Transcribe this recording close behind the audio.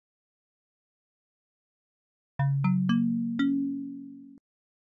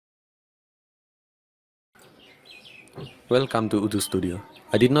Welcome to Udu Studio.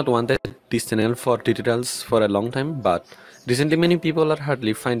 I did not want this channel for tutorials for a long time, but recently many people are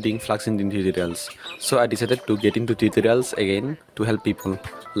hardly finding Flax Engine tutorials. So I decided to get into tutorials again to help people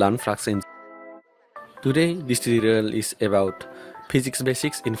learn Flax Engine. Today this tutorial is about physics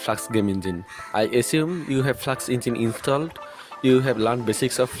basics in Flax Game Engine. I assume you have Flax Engine installed, you have learned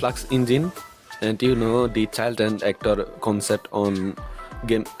basics of Flax Engine, and you know the child and actor concept on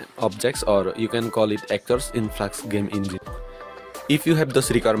game objects, or you can call it actors in Flax Game Engine. If you have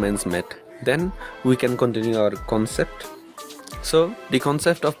those requirements met, then we can continue our concept. So the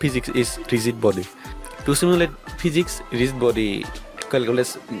concept of physics is rigid body. To simulate physics, rigid body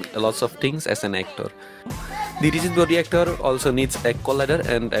calculates lots of things as an actor. The rigid body actor also needs a collider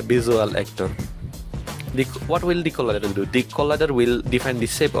and a visual actor. What will the collider do? The collider will define the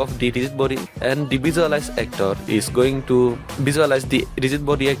shape of the rigid body, and the visualized actor is going to visualize the rigid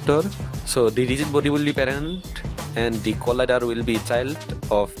body actor. So the rigid body will be parent and the collider will be child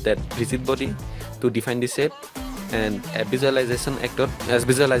of that rigid body to define the shape, and a visualization actor as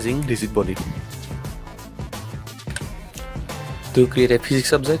visualizing rigid body. To create a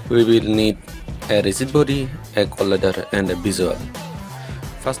physics object, we will need a rigid body, a collider, and a visual.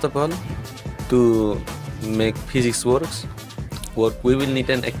 First of all, to make physics work, we will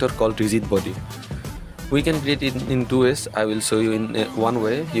need an actor called rigid body. We can create it in two ways. I will show you in one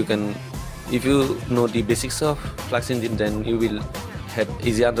way. You can, if you know the basics of Flax Engine, then you will have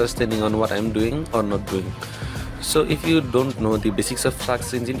easy understanding on what I am doing or not doing. So if you don't know the basics of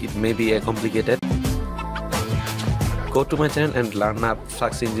Flax Engine, it may be complicated. Go to my channel and learn up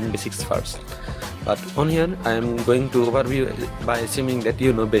Flax Engine basics first. But on here I am going to overview by assuming that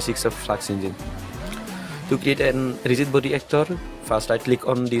you know basics of Flax Engine. To create an rigid body actor, first I click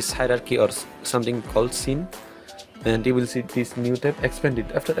on this hierarchy or something called scene, and you will see this new tab, expand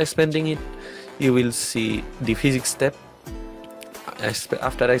it. After expanding it, you will see the physics tab.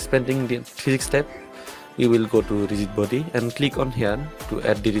 After expanding the physics tab, you will go to rigid body and click on here to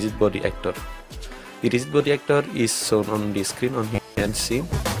add the rigid body actor. The rigid body actor is shown on the screen on here and see.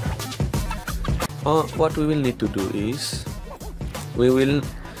 What we will need to do is, we will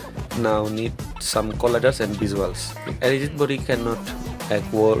now need some colliders and visuals. A rigid body cannot act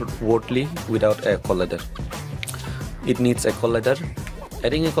wordly without a collider. It needs a collider.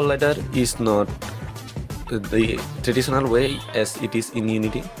 Adding a collider is not the traditional way as it is in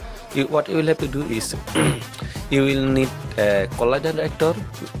Unity. What you will have to do is you will need a collider actor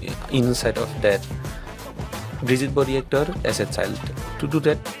inside of that rigid body actor as a child. To do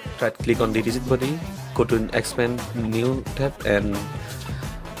that, right click on the rigid body, go to expand new tab, and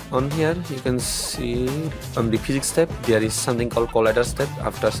on here you can see on the physics tab there is something called collider tab.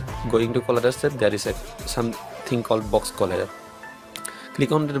 After going to collider tab, there is something called box collider.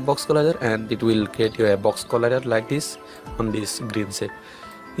 Click on the box collider and it will create you a box collider like this on this green shape.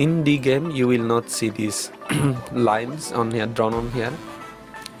 In the game you will not see these lines on here drawn on here.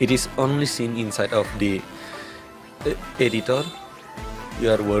 It is only seen inside of the editor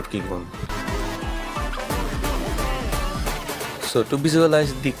you are working on. So to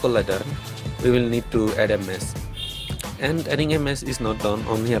visualize the collider, we will need to add a mesh, and adding a mesh is not done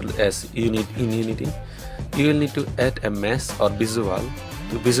on here as in Unity. You will need to add a mesh or visual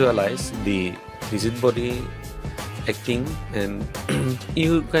to visualize the rigid body acting, and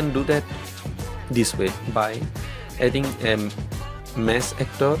you can do that this way by adding a mesh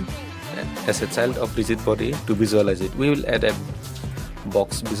actor as a child of rigid body to visualize it. We will add a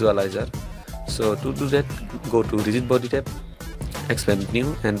box visualizer. So to do that, go to rigid body tab, expand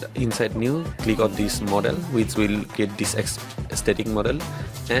new, and inside new click on this model, which will get this static model,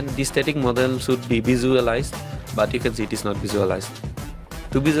 and this static model should be visualized, but you can see it is not visualized.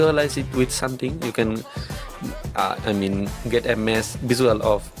 To visualize it with something, you can get a mesh visual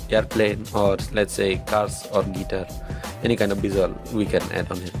of airplane, or let's say cars or guitar. Any kind of visual we can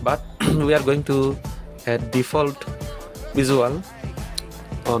add on it, but we are going to add default visual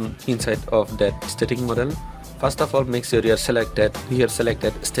on inside of that static model. First of all, make sure you are selected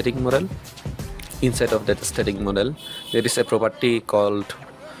static model. Inside of that static model, there is a property called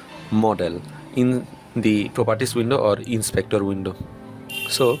model in the properties window or inspector window.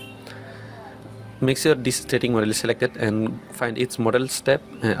 So make sure this static model is selected and find its model tab.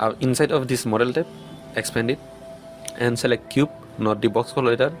 Inside of this model tab, expand it and select cube, not the box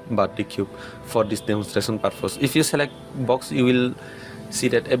collider but the cube for this demonstration purpose. If you select box, you will see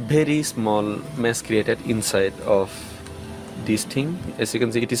that a very small mesh created inside of this thing. As you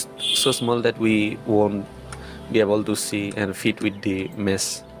can see, it is so small that we won't be able to see and fit with the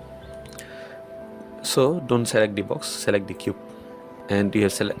mesh. So don't select the box, select the cube, and you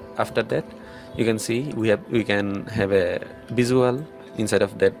have select. After that, you can see we can have a visual inside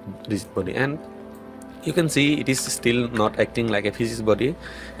of that rigid body, and you can see it is still not acting like a physics body.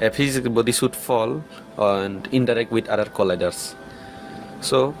 A physics body should fall and interact with other colliders.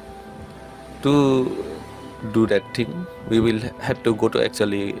 So to do that thing, we will have to go to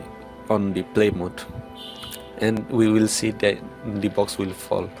actually on the play mode, and we will see that the box will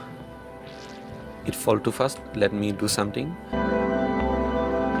fall. It fall too fast. Let me do something.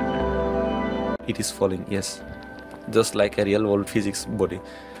 It is falling, yes, just like a real world physics body.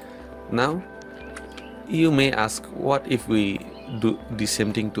 Now you may ask, what if we do the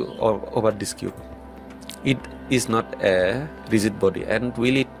same thing to over this cube? It is not a rigid body, and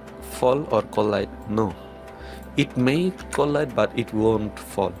will it fall or collide? No, it may collide but it won't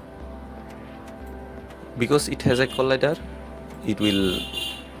fall, because it has a collider. It will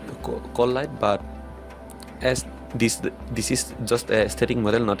collide, but as this is just a static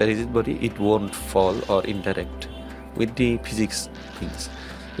model, not a rigid body, it won't fall or interact with the physics things.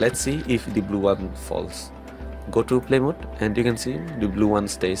 Let's see if the blue one falls. Go to play mode, and you can see the blue one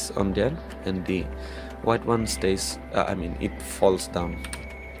stays on there and the white one stays, it falls down.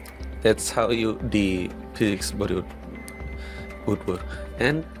 That's how the physics body would work.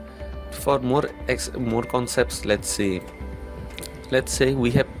 And for more concepts, let's say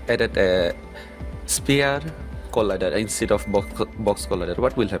we have added a sphere collider instead of box collider.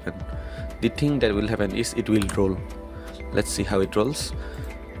 What will happen? The thing that will happen is it will roll. Let's see how it rolls.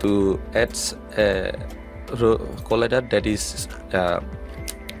 To add a collider that is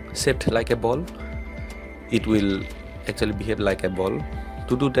shaped like a ball, it will actually behave like a ball.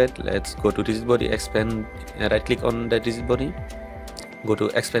 To do that, let's go to rigid body, expand, right click on that rigid body, go to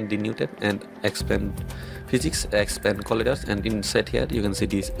expand the new tab and expand physics, expand colliders, and inside here you can see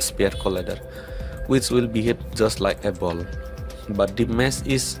this sphere collider, which will behave just like a ball, but the mesh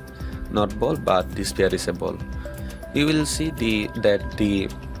is not ball, but the sphere is a ball. You will see that the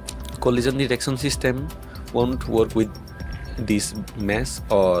collision detection system won't work with this mesh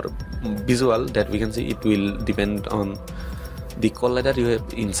or visual that we can see. It will depend on the collider you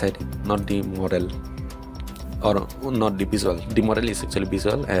have inside it, not the model, or not the visual. The model is actually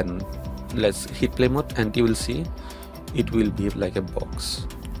visual. And let's hit play mode, and you will see it will behave like a box.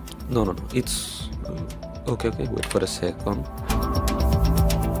 No, it's okay, wait for a second.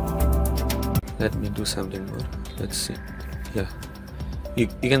 Let me do something more. Let's see. Yeah, you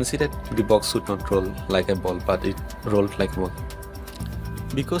can see that the box should not roll like a ball, but it rolled like a ball,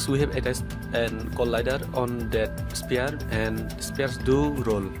 because we have attached a collider on that sphere, and spheres do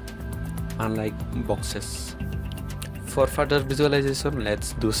roll unlike boxes. For further visualization,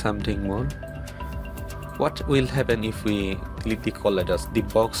 let's do something more. What will happen if we delete the colliders? The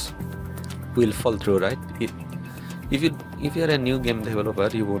box will fall through, right? If you are a new game developer,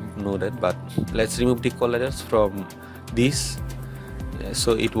 you won't know that, but let's remove the colliders from this,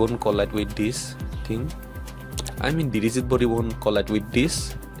 so it won't collide with this thing. The rigid body won't collide with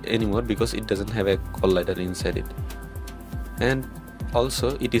this anymore because it doesn't have a collider inside it, and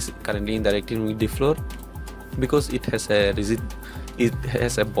also it is currently interacting with the floor because it has a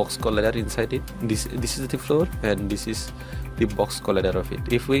box collider inside it. This is the floor, and this is the box collider of it.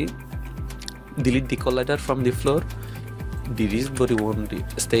 If we delete the collider from the floor, the rigid body won't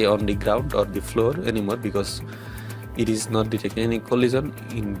stay on the ground or the floor anymore, because it is not detecting any collision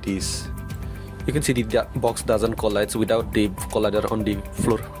in this. You can see the box doesn't collide without the collider on the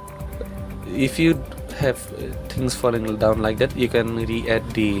floor. If you have things falling down like that, you can re-add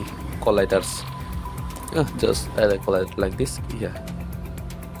the colliders. Just add a collider like this, yeah.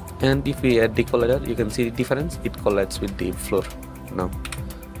 And if we add the collider, you can see the difference. It collides with the floor now.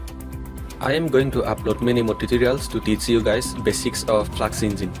 I am going to upload many more tutorials to teach you guys basics of Flax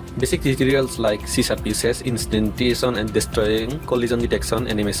Engine. Basic tutorials like C# usage, instantiation and destroying, collision detection,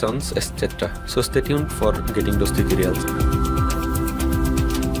 animations, etc. So stay tuned for getting those tutorials.